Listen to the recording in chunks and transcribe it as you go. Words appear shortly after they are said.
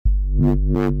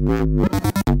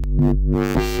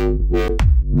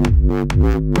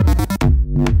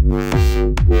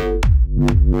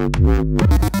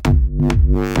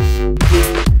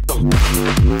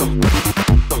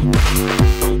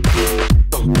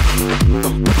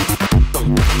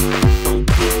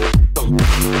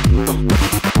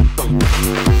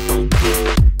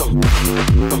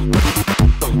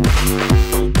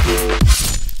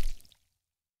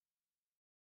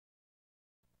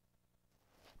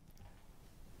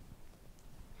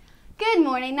Good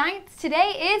morning, Knights.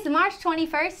 Today is March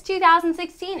 21st,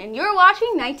 2016, and you're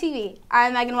watching Knight TV.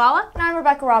 I'm Megan Walla. And I'm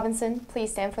Rebecca Robinson.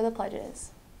 Please stand for the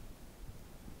pledges.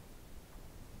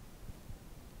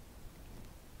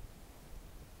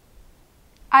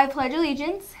 I pledge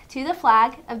allegiance to the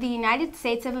flag of the United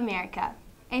States of America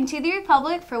and to the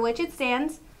republic for which it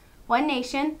stands, one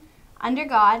nation, under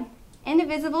God,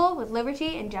 indivisible, with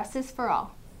liberty and justice for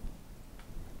all.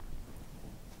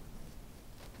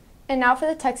 And now for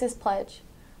the Texas Pledge.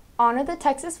 Honor the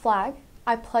Texas flag.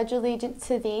 I pledge allegiance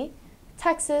to thee,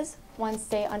 Texas, one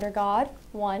state under God,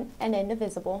 one and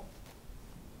indivisible.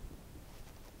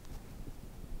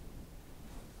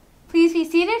 Please be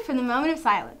seated for the moment of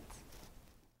silence.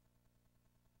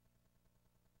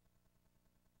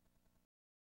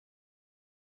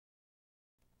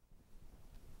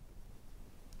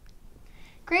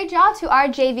 Great job to our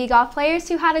JV golf players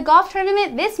who had a golf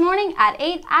tournament this morning at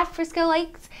 8 at Frisco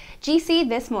Lakes GC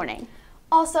this morning.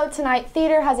 Also tonight,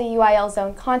 theater has a UIL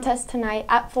zone contest tonight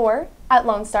at 4 at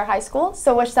Lone Star High School,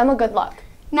 so wish them a good luck.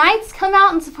 Knights, come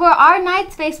out and support our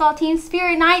Knights baseball team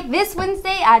Spirit Night this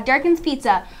Wednesday at Durkin's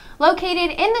Pizza,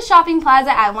 located in the shopping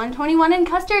plaza at 121 in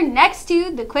Custer next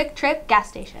to the Quick Trip gas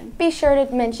station. Be sure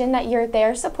to mention that you're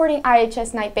there supporting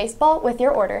IHS Knight Baseball with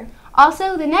your order.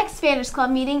 Also, the next Spanish Club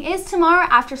meeting is tomorrow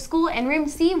after school in room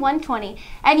C120,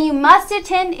 and you must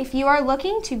attend if you are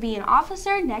looking to be an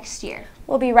officer next year.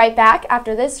 We'll be right back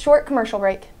after this short commercial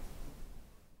break.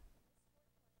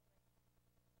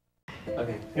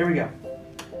 Okay, here we go.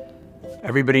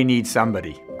 Everybody needs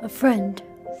somebody. A friend.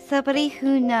 Somebody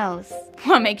who knows.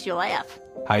 What makes you laugh?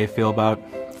 How you feel about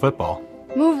football?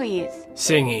 Movies.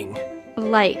 Singing.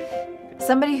 Life.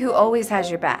 Somebody who always has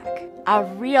your back. A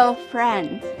real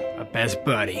friend. A best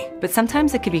buddy. But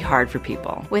sometimes it can be hard for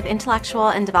people With intellectual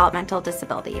and developmental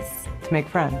disabilities. to make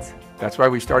friends. That's why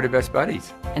we started Best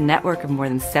Buddies. A network of more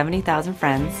than 70,000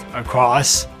 friends.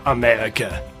 Across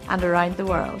America. And around the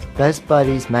world. Best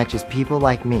Buddies matches people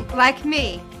like me. Like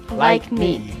me. Like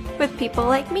me. With people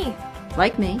like me.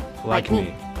 Like me. Like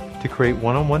me. To create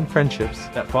one-on-one friendships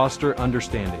that foster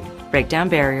understanding Break down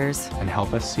barriers. and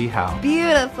help us see how.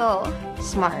 Beautiful.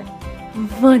 Smart.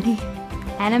 Funny.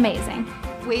 And amazing.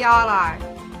 We all are.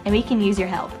 And we can use your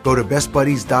help. Go to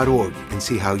bestbuddies.org and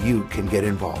see how you can get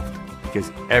involved.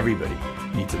 Because everybody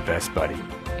needs a best buddy.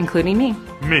 Including me.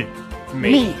 Me.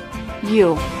 Me.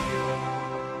 You.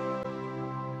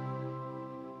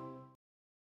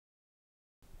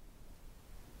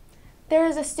 There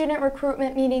is a student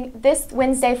recruitment meeting this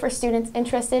Wednesday for students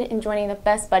interested in joining the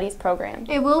Best Buddies program.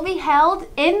 It will be held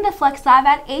in the Flex Lab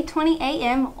at 8:20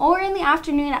 a.m. or in the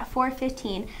afternoon at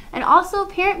 4:15, and also a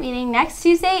parent meeting next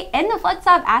Tuesday in the Flex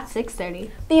Lab at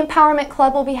 6:30. The Empowerment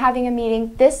Club will be having a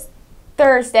meeting this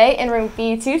Thursday in room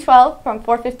B212 from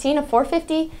 4:15 to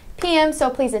 4:50 p.m., so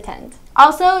please attend.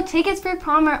 Also, tickets for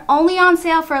prom are only on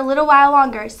sale for a little while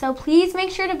longer, so please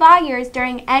make sure to buy yours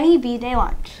during any B-Day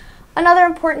lunch. Another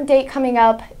important date coming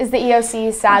up is the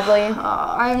EOC, sadly.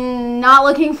 I'm not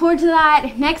looking forward to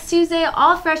that. Next Tuesday,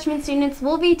 all freshman students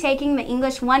will be taking the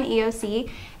English 1 EOC,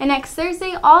 and next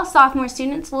Thursday, all sophomore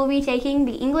students will be taking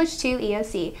the English 2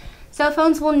 EOC. Cell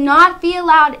phones will not be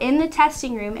allowed in the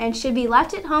testing room and should be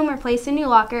left at home or placed in your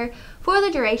locker for the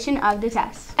duration of the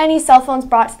test. Any cell phones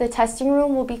brought to the testing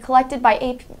room will be collected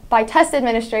by test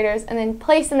administrators and then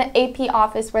placed in the AP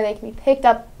office where they can be picked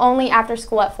up only after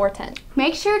school at 4:10.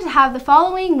 Make sure to have the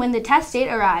following when the test date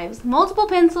arrives: multiple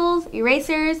pencils,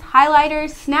 erasers, highlighters,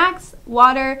 snacks,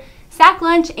 water, sack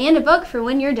lunch, and a book for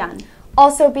when you're done.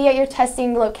 Also be at your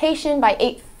testing location by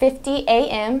 8:50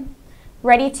 a.m.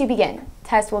 ready to begin.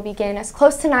 Test will begin as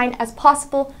close to 9 as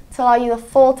possible to allow you the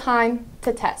full time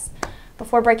to test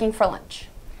before breaking for lunch.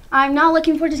 I'm not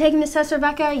looking forward to taking this test,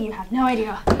 Rebecca. You have no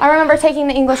idea. I remember taking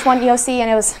the English 1 EOC and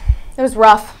it was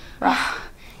rough.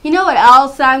 You know what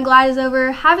else I'm glad is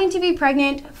over? Having to be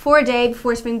pregnant for a day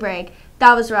before spring break.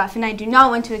 That was rough, and I do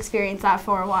not want to experience that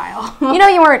for a while. You know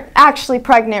you weren't actually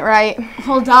pregnant, right?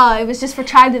 Well, duh. It was just for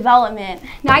child development.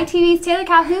 Knight TV's Taylor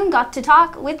Calhoun got to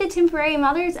talk with the temporary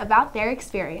mothers about their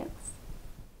experience.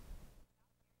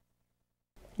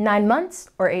 9 months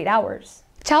or 8 hours?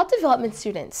 Child development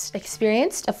students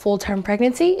experienced a full-term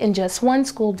pregnancy in just one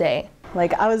school day.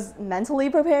 Like, I was mentally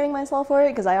preparing myself for it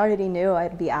because I already knew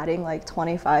I'd be adding like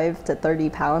 25 to 30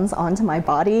 pounds onto my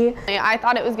body. I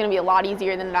thought it was going to be a lot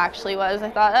easier than it actually was. I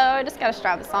thought, oh, I just got to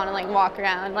strap this on and like walk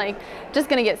around, like just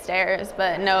going to get stairs.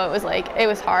 But no, it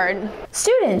was hard.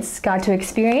 Students got to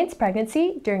experience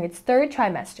pregnancy during its third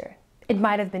trimester. It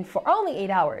might have been for only 8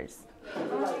 hours.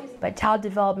 But child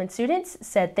development students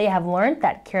said they have learned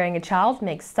that carrying a child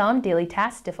makes some daily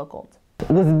tasks difficult.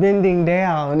 Was bending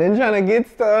down and trying to get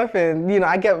stuff, and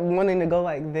I kept wanting to go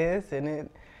like this, and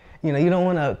you don't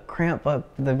want to cramp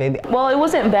up the baby. Well, it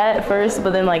wasn't bad at first,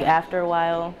 but then like after a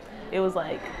while it was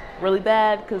like really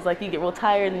bad because like you get real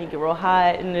tired and you get real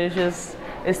hot, and it's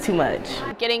too much.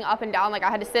 Getting up and down, like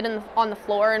I had to sit on the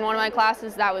floor in one of my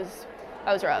classes. That was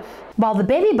rough. While the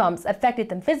baby bumps affected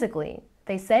them physically,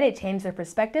 they said it changed their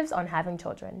perspectives on having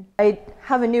children. I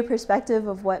have a new perspective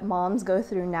of what moms go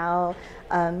through now,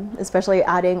 especially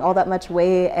adding all that much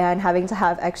weight and having to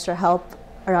have extra help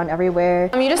around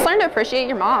everywhere. You just learn to appreciate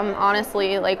your mom,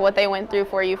 honestly, like what they went through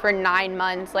for you for 9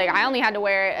 months. Like I only had to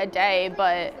wear it a day,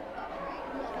 but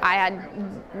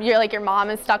your mom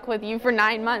is stuck with you for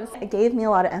 9 months. It gave me a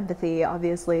lot of empathy,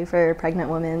 obviously, for pregnant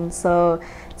women, so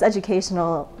it's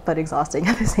educational but exhausting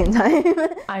at the same time.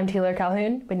 I'm Taylor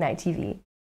Calhoun with Night TV.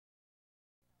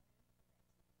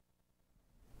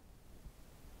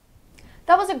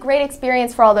 That was a great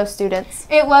experience for all those students.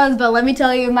 It was, but let me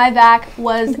tell you, my back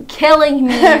was killing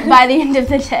me by the end of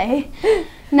the day.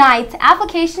 Ninth,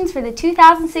 applications for the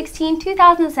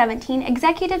 2016-2017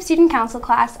 Executive Student Council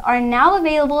class are now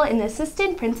available in the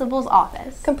Assistant Principal's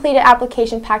office. Completed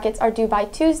application packets are due by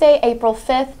Tuesday, April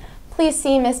 5th. Please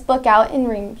see Ms. Bookout in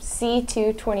room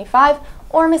C225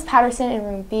 or Ms. Patterson in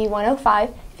room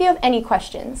B105 if you have any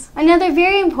questions. Another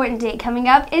very important date coming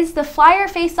up is the Flyer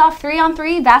Face-Off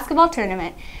 3-on-3 basketball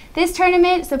tournament. This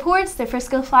tournament supports the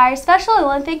Frisco Flyers Special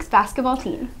Olympics basketball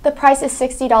team. The price is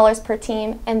 $60 per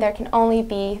team, and there can only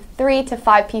be 3 to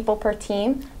 5 people per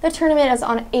team. The tournament is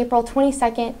on April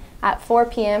 22nd at 4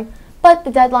 p.m., but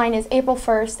the deadline is April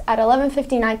 1st at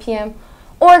 11:59 p.m.,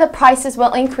 or the prices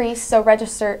will increase, so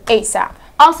register ASAP.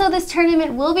 Also, this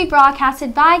tournament will be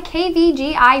broadcasted by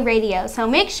KVGI Radio, so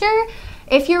make sure,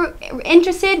 if you're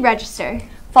interested, register.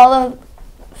 Follow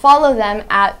them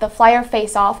at The Flyer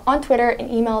Face-Off on Twitter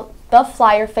and email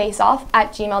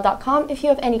theflyerfaceoff@gmail.com if you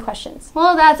have any questions.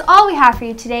 Well, that's all we have for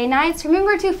you today, Nights.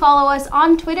 Remember to follow us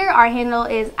on Twitter. Our handle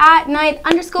is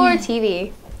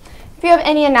 @night_TV. If you have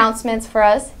any announcements for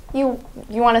us, you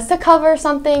want us to cover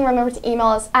something, remember to email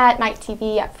us at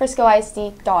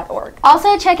nighttv@friscoisd.org.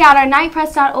 Also, check out our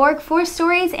nightpress.org for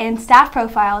stories and staff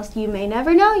profiles. You may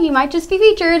never know, you might just be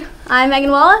featured. I'm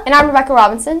Megan Walla. And I'm Rebecca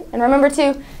Robinson. And remember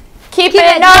to keep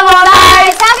it normal,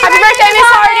 guys! Happy birthday,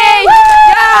 Miss Harding!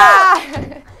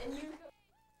 Yeah!